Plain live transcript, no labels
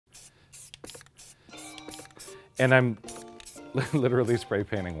and I'm literally spray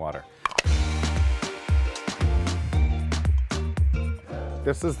painting water.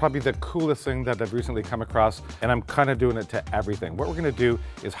 This is probably the coolest thing that I've recently come across, and I'm kind of doing it to everything. What we're going to do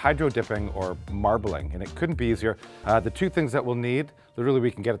is hydro dipping or marbling, and it couldn't be easier. The two things that we'll need, literally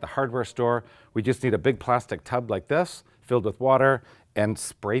we can get at the hardware store. We just need a big plastic tub like this, filled with water, and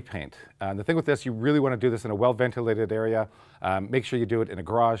spray paint. The thing with this, you really want to do this in a well-ventilated area. Make sure you do it in a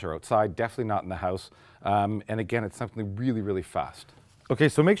garage or outside, definitely not in the house. And again, it's something really, really fast. Okay,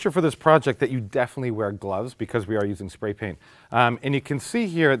 so make sure for this project that you definitely wear gloves because we are using spray paint. And you can see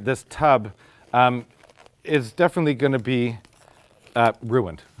here this tub is definitely going to be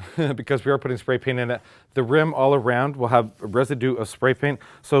ruined because we are putting spray paint in it. The rim all around will have a residue of spray paint,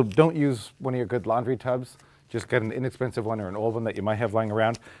 so don't use one of your good laundry tubs. Just get an inexpensive one or an old one that you might have lying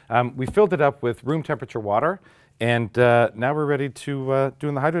around. We filled it up with room temperature water, and now we're ready to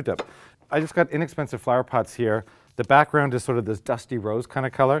doing the hydro dip. I just got inexpensive flower pots here. The background is sort of this dusty rose kind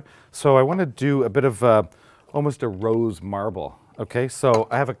of color. So I want to do a bit of almost a rose marble. Okay, so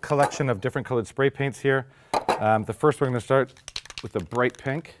I have a collection of different colored spray paints here. The first one I'm going to start with a bright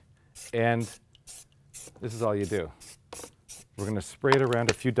pink, and this is all you do. We're going to spray it around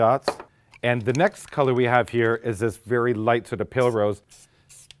a few dots. And the next color we have here is this very light sort of pale rose.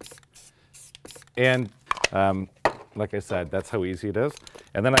 And like I said, that's how easy it is.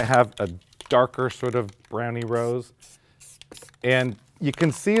 And then I have a darker sort of browny rose. And you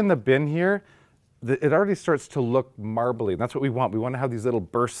can see in the bin here, that it already starts to look marbly. And that's what we want. We want to have these little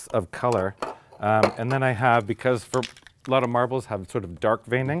bursts of color. And then I have, because for a lot of marbles have sort of dark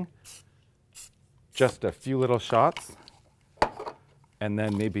veining, just a few little shots. And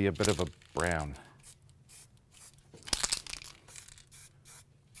then maybe a bit of a brown.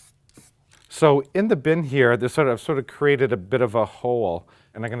 So in the bin here, this sort of created a bit of a hole,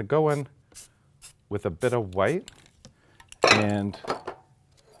 and I'm going to go in with a bit of white and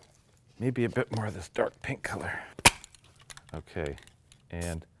maybe a bit more of this dark pink color. Okay,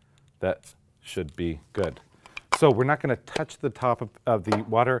 and that should be good. So we're not going to touch the top of the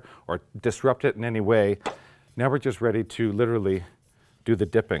water or disrupt it in any way. Now we're just ready to literally do the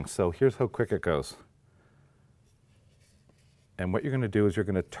dipping. So here's how quick it goes. And what you're going to do is you're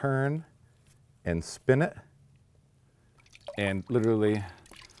going to turn and spin it, and literally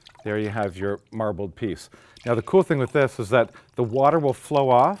there you have your marbled piece. Now the cool thing with this is that the water will flow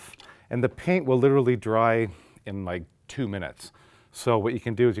off and the paint will literally dry in like 2 minutes. So what you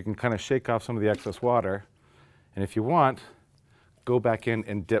can do is you can kind of shake off some of the excess water, and if you want, go back in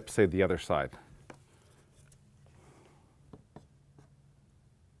and dip, say, the other side.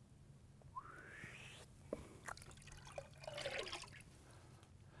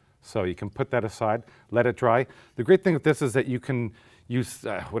 So you can put that aside, let it dry. The great thing with this is that you can use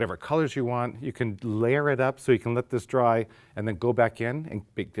whatever colors you want. You can layer it up so you can let this dry and then go back in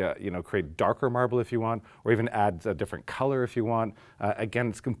and create darker marble if you want, or even add a different color if you want. Again,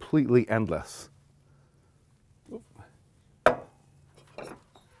 it's completely endless.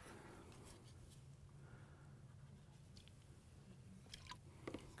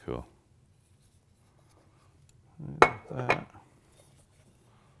 Cool. That.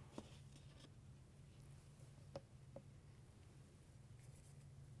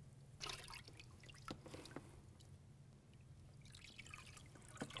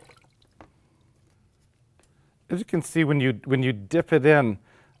 As you can see, when you dip it in,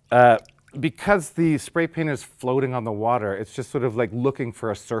 because the spray paint is floating on the water, it's just sort of like looking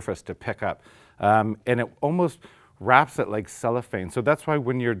for a surface to pick up. And it almost wraps it like cellophane. So that's why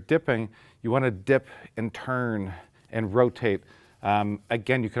when you're dipping, you want to dip and turn and rotate.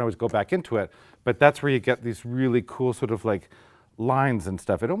 Again, you can always go back into it, but that's where you get these really cool sort of like lines and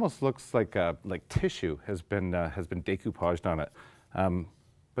stuff. It almost looks like tissue has been decoupaged on it.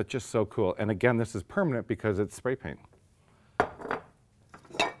 But just so cool. And again, this is permanent because it's spray paint.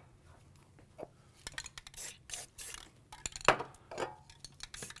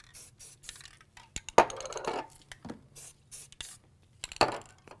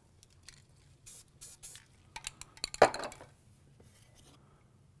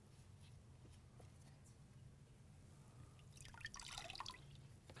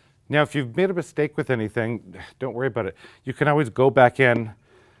 Now, if you've made a mistake with anything, don't worry about it. You can always go back in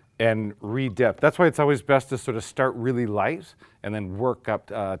and re-dip. That's why it's always best to sort of start really light and then work up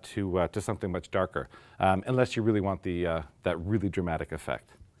to something much darker, unless you really want that really dramatic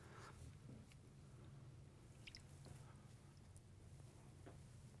effect.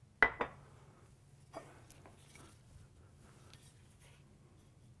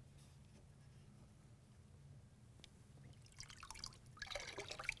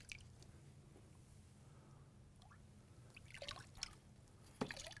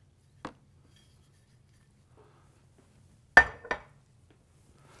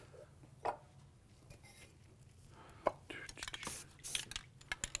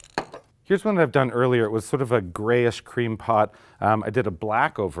 Here's one that I've done earlier. It was sort of a grayish cream pot. I did a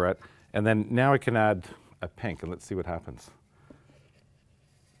black over it, and then now I can add a pink, and let's see what happens.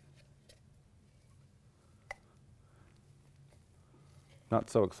 Not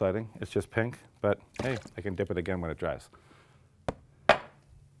so exciting, it's just pink, but hey, I can dip it again when it dries.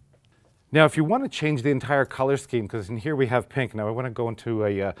 Now, if you want to change the entire color scheme, because in here we have pink, now I want to go into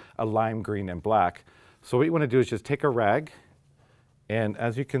a lime green and black. So what you want to do is just take a rag, and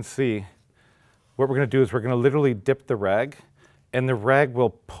as you can see, what we're going to do is we're going to literally dip the rag, and the rag will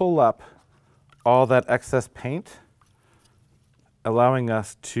pull up all that excess paint, allowing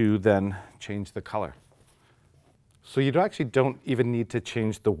us to then change the color. So you actually don't even need to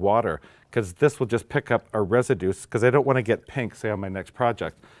change the water, because this will just pick up our residues, because I don't want to get pink, say, on my next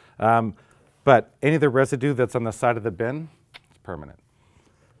project. But any of the residue that's on the side of the bin, it's permanent.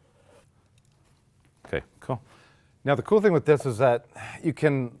 Okay, cool. Now the cool thing with this is that you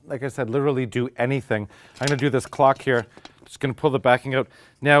can, like I said, literally do anything. I'm going to do this clock here. Just going to pull the backing out.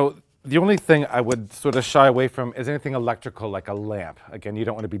 Now, the only thing I would sort of shy away from is anything electrical, like a lamp. Again, you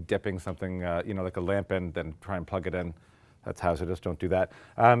don't want to be dipping something, like a lamp in, then try and plug it in. That's hazardous, don't do that.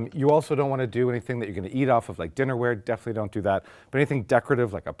 You also don't want to do anything that you're going to eat off of, like dinnerware, definitely don't do that. But anything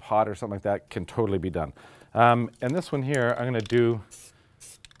decorative, like a pot or something like that, can totally be done. And this one here, I'm going to do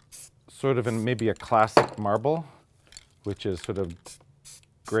sort of in maybe a classic marble, which is sort of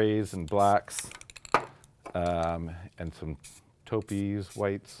grays and blacks, and some taupees,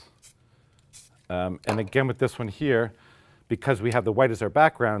 whites. And again, with this one here, because we have the white as our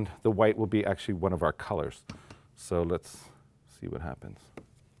background, the white will be actually one of our colors. So let's see what happens.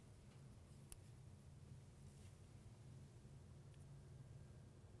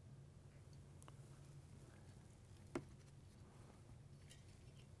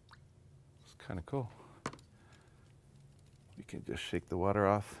 It's kind of cool. You can just shake the water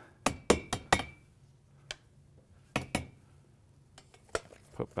off.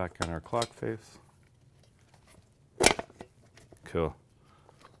 Put back on our clock face. Cool.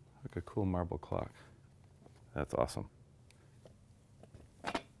 Like a cool marble clock. That's awesome.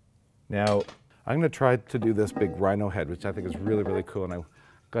 Now, I'm going to try to do this big rhino head, which I think is really, really cool, and I've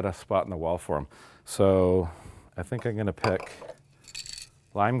got a spot in the wall for him. So I think I'm going to pick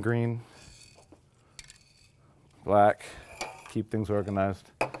lime green, black, keep things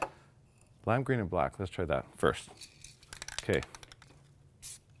organized. Lime green and black, let's try that first. Okay.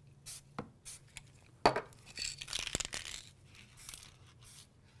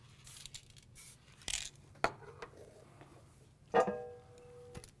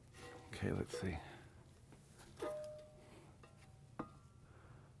 Okay, let's see.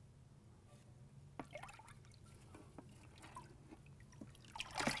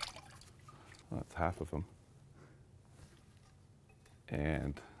 Well, that's half of them.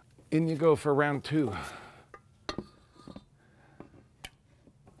 And in you go for round two.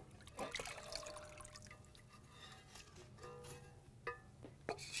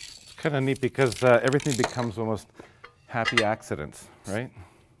 It's kind of neat because everything becomes almost happy accidents, right?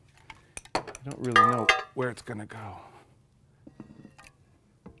 You don't really know where it's going to go. I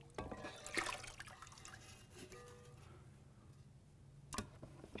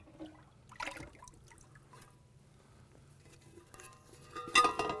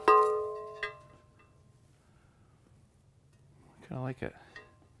kind of like it.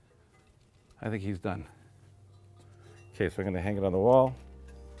 I think he's done. Okay, so I'm going to hang it on the wall.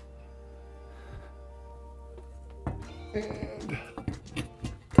 And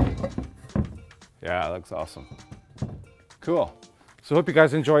yeah, that looks awesome. Cool. So I hope you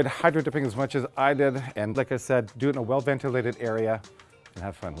guys enjoyed hydro dipping as much as I did. And like I said, do it in a well-ventilated area and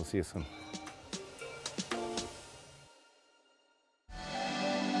have fun. We'll see you soon.